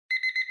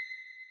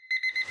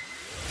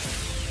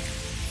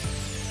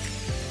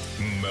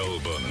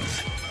Melbourne.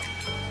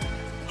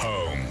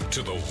 Home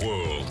to the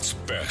world's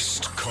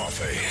best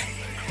coffee.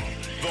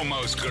 The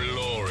most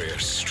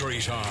glorious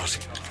street art.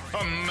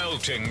 A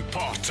melting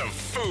pot of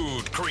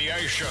food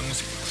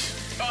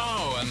creations.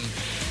 Oh,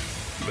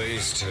 and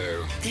these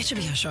two. That should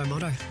be our show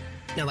motto.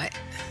 No, wait.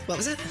 What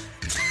was it?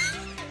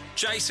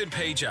 Jason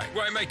PJ.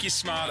 Won't make you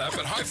smarter,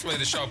 but hopefully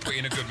the show will put you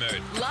in a good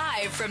mood.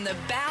 Live from the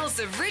bowels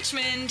of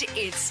Richmond,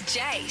 it's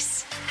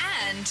Jace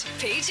and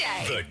PJ.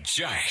 The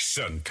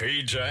Jace and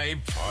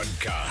PJ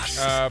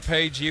podcast.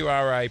 Paige, you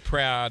are a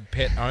proud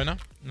pet owner.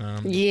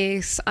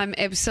 Yes, I'm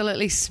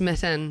absolutely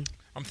smitten.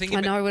 I'm thinking.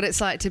 I know what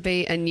it's like to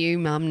be a new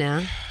mum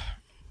now.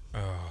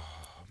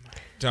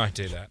 Don't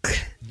do that.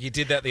 You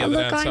did that the other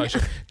day look, on I know.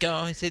 social.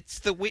 Guys, it's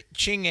the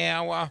witching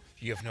hour.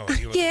 You have no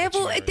idea what Yeah, the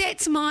witching well, hour is.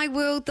 that's my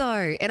world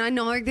though, and I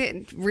know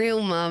that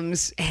real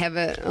mums have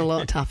it a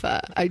lot tougher.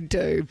 I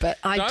do, but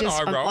I Don't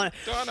just eye roll. I'm,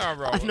 Don't eye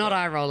roll. I'm not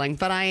eye rolling,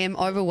 but I am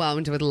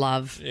overwhelmed with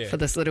love Yeah. for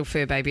this little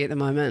fur baby at the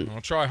moment.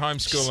 I'll try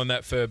homeschooling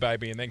that fur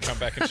baby and then come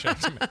back and show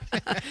it to me.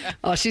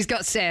 Oh, she's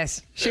got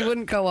sass. She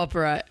wouldn't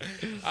cooperate.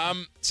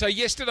 So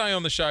yesterday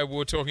on the show, we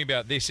were talking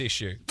about this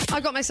issue. I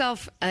got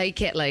myself a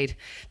cat lead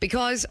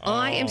because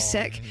I am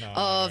sick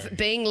of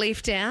being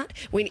left out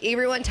when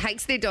everyone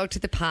takes their dog to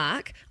the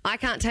park. I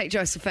can't take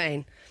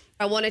Josephine.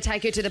 I want to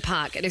take her to the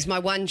park. It is my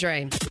one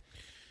dream.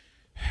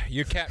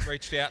 Your cat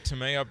reached out to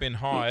me. I've been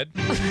hired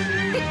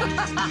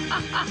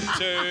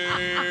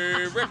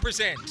to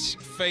represent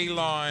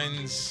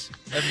felines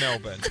of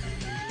Melbourne.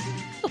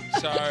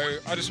 So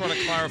I just want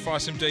to clarify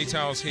some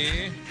details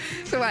here.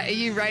 So wait, are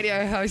you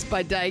radio host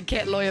by day,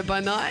 cat lawyer by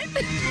night?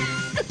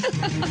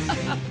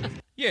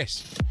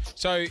 Yes.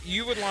 So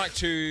you would like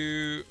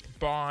to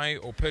buy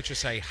or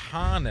purchase a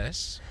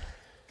harness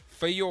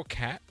for your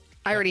cat,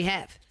 I already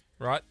have.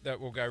 right? That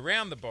will go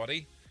round the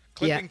body,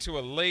 clipping Yeah. to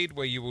a lead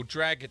where you will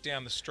drag it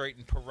down the street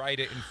and parade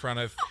it in front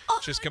of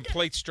just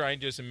complete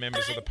strangers and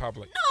members of the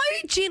public.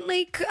 No,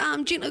 gently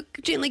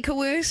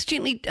coerce,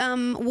 gently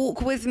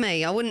walk with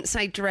me. I wouldn't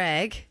say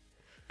drag.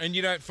 And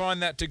you don't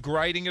find that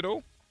degrading at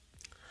all?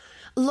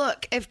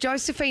 Look, if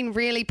Josephine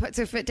really puts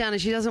her foot down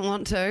and she doesn't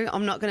want to,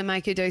 I'm not going to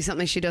make her do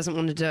something she doesn't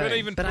want to do. But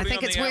even I putting think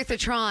on it's the worth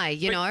outfit- a try,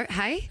 you But- know,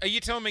 hey? Are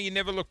you telling me you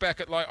never look back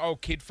at like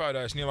old kid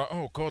photos and you're like,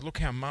 oh God, look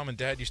how mum and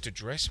dad used to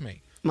dress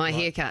me? My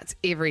haircuts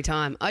every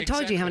time. I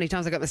told you how Exactly. many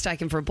times I got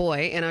mistaken for a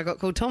boy and I got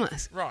called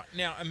Thomas. Right,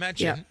 now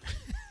imagine,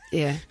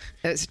 Yeah,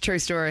 it's a true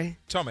story.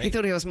 Tommy. He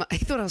thought I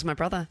was my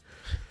brother.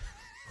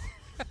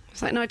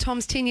 It's like, no,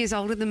 Tom's 10 years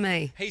older than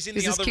me. He's in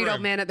He's the this other cute old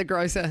room. man at the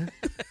grocer.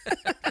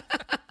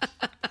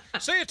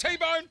 see a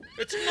T-bone?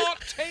 It's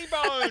not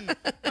T-bone.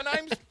 My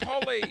name's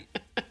Polly.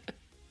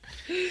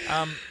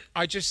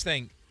 I just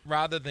think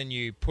rather than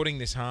you putting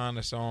this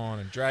harness on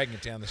and dragging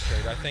it down the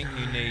street, I think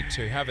you need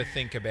to have a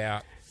think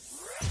about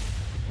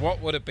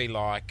what would it be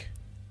like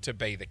to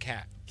be the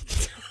cat.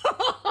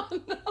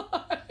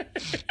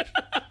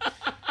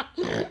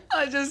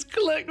 I just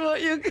clicked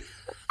what you...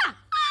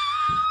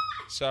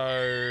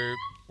 So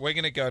we're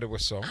going to go to a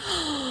song.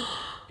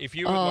 If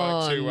you would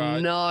like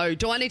to, no.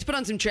 Do I need to put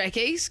on some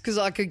trackies? Because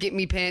I could get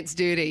me pants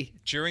dirty.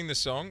 during the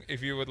song,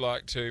 if you would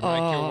like to make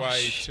your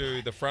way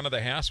to the front of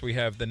the house, we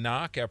have the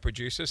Narc, our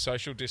producer,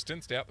 social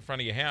distanced out the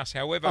front of your house.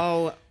 However,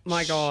 Oh,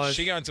 my God.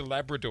 she owns a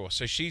Labrador,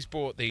 so she's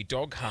bought the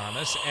dog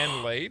harness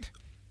and lead.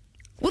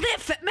 Will that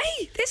fit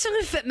me? That's not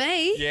going to fit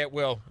me. Yeah,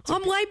 well,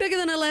 I'm way bigger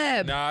than a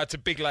lab. it's a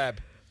big lab.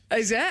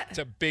 Is that? It's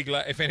a big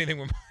lab. If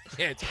anything,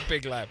 yeah, it's a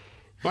big lab.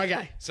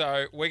 Okay.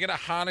 So we're going to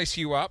harness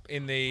you up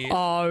in the...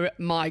 Oh,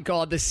 my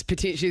God. This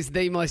potentially is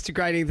the most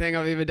degrading thing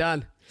I've ever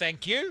done.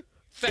 Thank you.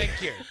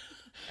 Thank you.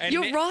 And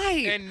You're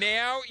right. And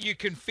now you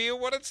can feel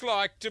what it's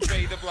like to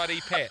be the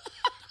bloody pet.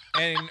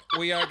 And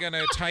we are going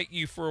to take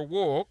you for a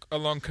walk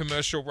along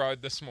Commercial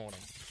Road this morning.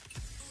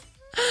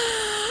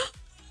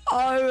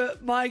 Oh,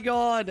 my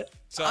God.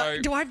 So-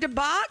 do I have to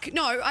bark?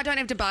 No, I don't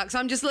have to bark. So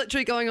I'm just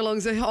literally going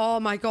along. So, oh,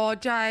 my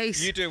God,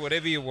 Jace. You do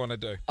whatever you want to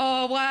do.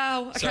 Oh,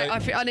 wow. Okay,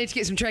 So- I need to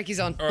get some trackies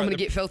on. All I'm right, going to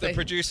get filthy. The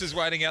producer's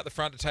waiting out the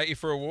front to take you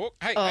for a walk.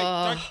 Hey,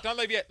 don't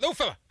leave yet. Little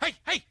fella.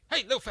 Hey,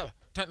 little fella.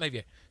 Don't leave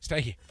yet.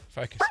 Stay here.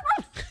 Focus.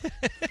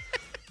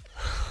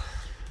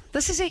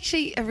 This is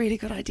actually a really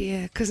good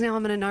idea because now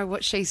I'm going to know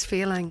what she's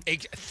feeling.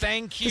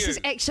 Thank you. This is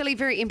actually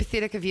very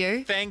empathetic of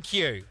you. Thank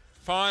you.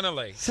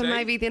 Finally. So See?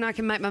 maybe then I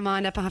can make my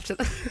mind up after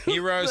the...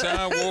 Heroes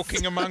are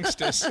walking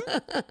amongst us. All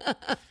right.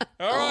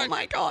 Oh,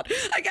 my God.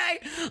 Okay,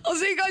 I'll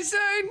see you guys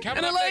soon.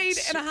 Coming in a up lead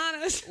next- and a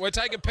harness. We're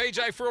taking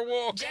PJ for a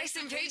walk.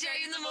 Jason PJ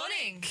in the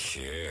morning.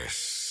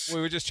 Yes. We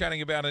were just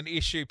chatting about an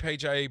issue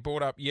PJ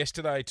brought up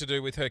yesterday to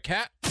do with her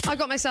cat. I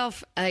got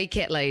myself a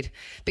cat lead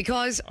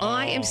because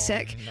I am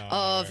sick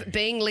of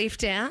being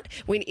left out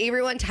when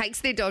everyone takes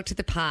their dog to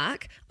the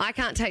park. I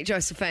can't take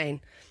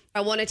Josephine.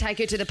 I want to take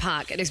her to the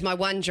park. It is my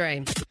one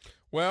dream.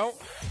 Well,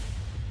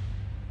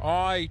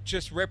 I,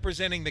 just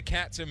representing the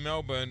cats in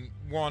Melbourne,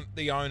 want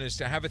the owners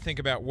to have a think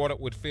about what it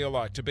would feel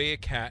like to be a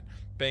cat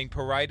being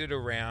paraded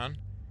around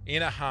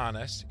in a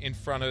harness in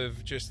front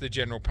of just the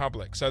general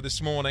public. So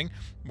this morning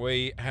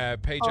we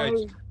have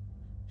PJ...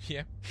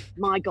 Yeah.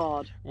 My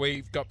God.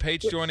 We've got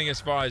Peach joining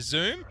us via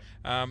Zoom.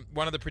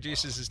 One of the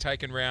producers has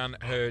taken round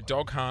her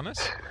dog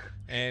harness.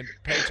 And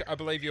Peach, I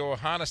believe you're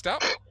harnessed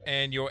up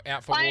and you're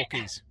out for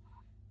walkies.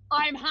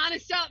 I'm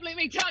harnessed up. Let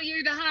me tell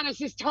you, the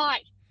harness is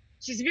tight.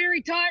 She's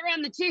very tight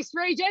around the chest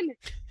region.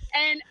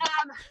 And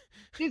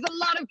there's a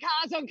lot of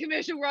cars on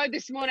Commercial Road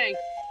this morning.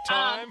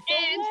 Time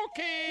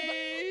for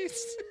walkies.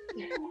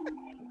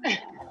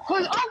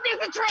 Because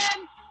there's a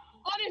tram.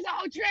 There's a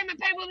whole tram of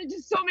people that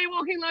just saw me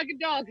walking like a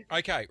dog.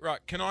 Okay, right.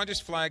 Can I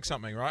just flag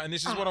something, right? And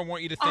this is what I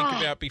want you to think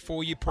about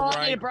before you parade.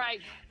 I need a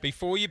break.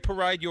 Before you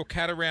parade your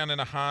cat around in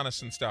a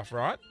harness and stuff,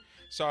 right?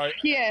 So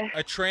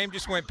a tram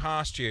just went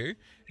past you.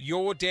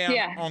 You're down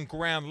on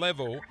ground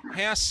level.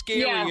 How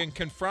scary and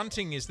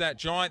confronting is that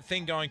giant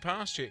thing going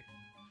past you?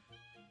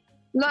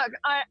 Look,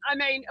 I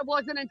mean, it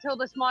wasn't until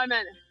this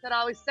moment that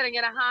I was sitting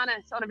in a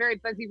harness on a very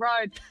busy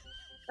road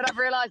that I've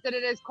realised that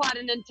it is quite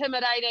an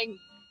intimidating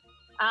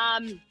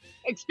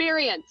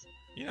experience.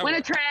 You know when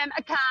a tram,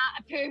 a car,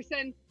 a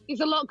person,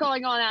 there's a lot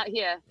going on out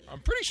here. I'm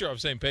pretty sure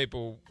I've seen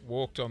people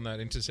walked on that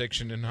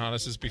intersection in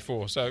harnesses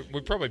before, so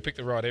we probably picked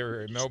the right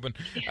area in Melbourne.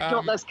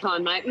 Not this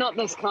kind, mate. Not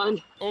this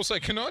kind. Also,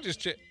 can I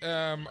just check,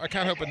 I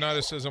can't help but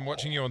notice as I'm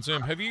watching you on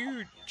Zoom, have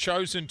you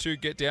chosen to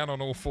get down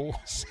on all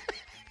fours?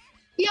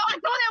 Yeah, I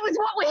thought that was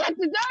what we had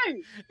to do.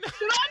 Did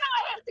I know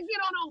I have to get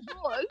on all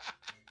fours?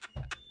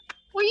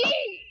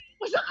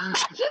 Well, I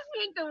just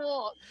meant to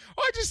walk.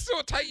 I just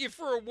thought take you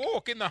for a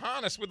walk in the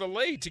harness with a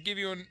lead to give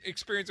you an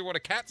experience of what a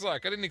cat's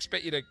like. I didn't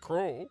expect you to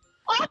crawl.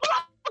 Oh, well,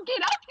 I'll get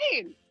up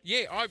then.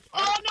 Yeah, Oh, no,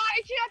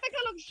 actually, I think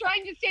I look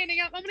strange standing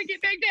up. I'm going to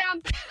get back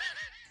down.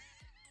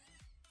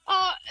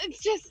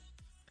 It's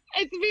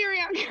a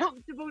very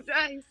uncomfortable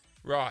day.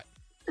 Right.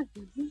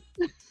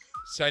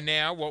 So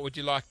now what would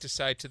you like to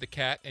say to the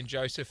cat and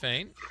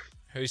Josephine,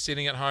 who's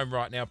sitting at home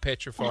right now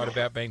petrified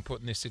about being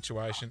put in this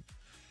situation?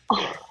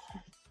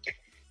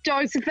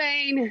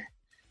 Josephine,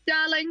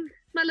 darling,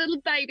 my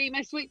little baby,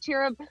 my sweet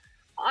cherub,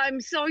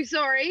 I'm so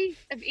sorry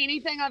if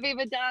anything I've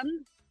ever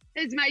done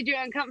has made you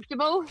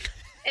uncomfortable.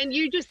 And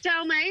you just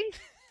tell me,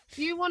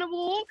 do you want to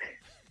walk?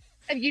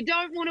 If you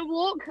don't want to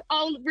walk,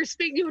 I'll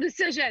respect your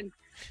decision.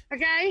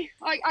 Okay?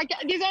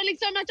 There's only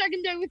so much I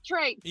can do with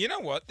treats. You know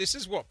what? This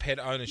is what pet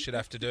owners should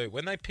have to do.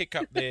 When they pick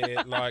up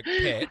their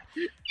pet,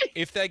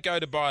 if they go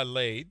to buy a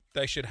lead,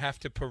 they should have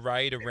to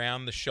parade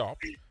around the shop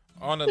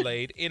on a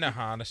lead in a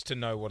harness to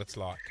know what it's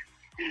like.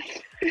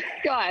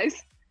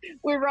 Guys,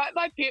 we're right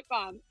by Pet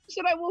Barn.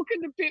 Should I walk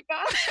into Pet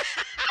Barn?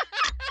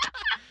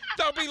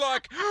 They'll be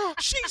like, oh,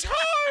 she's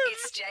home!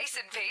 It's Jace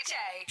and PJ.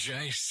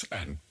 Jace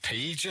and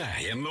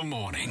PJ in the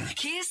morning.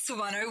 Kiss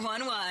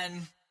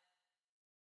 1011.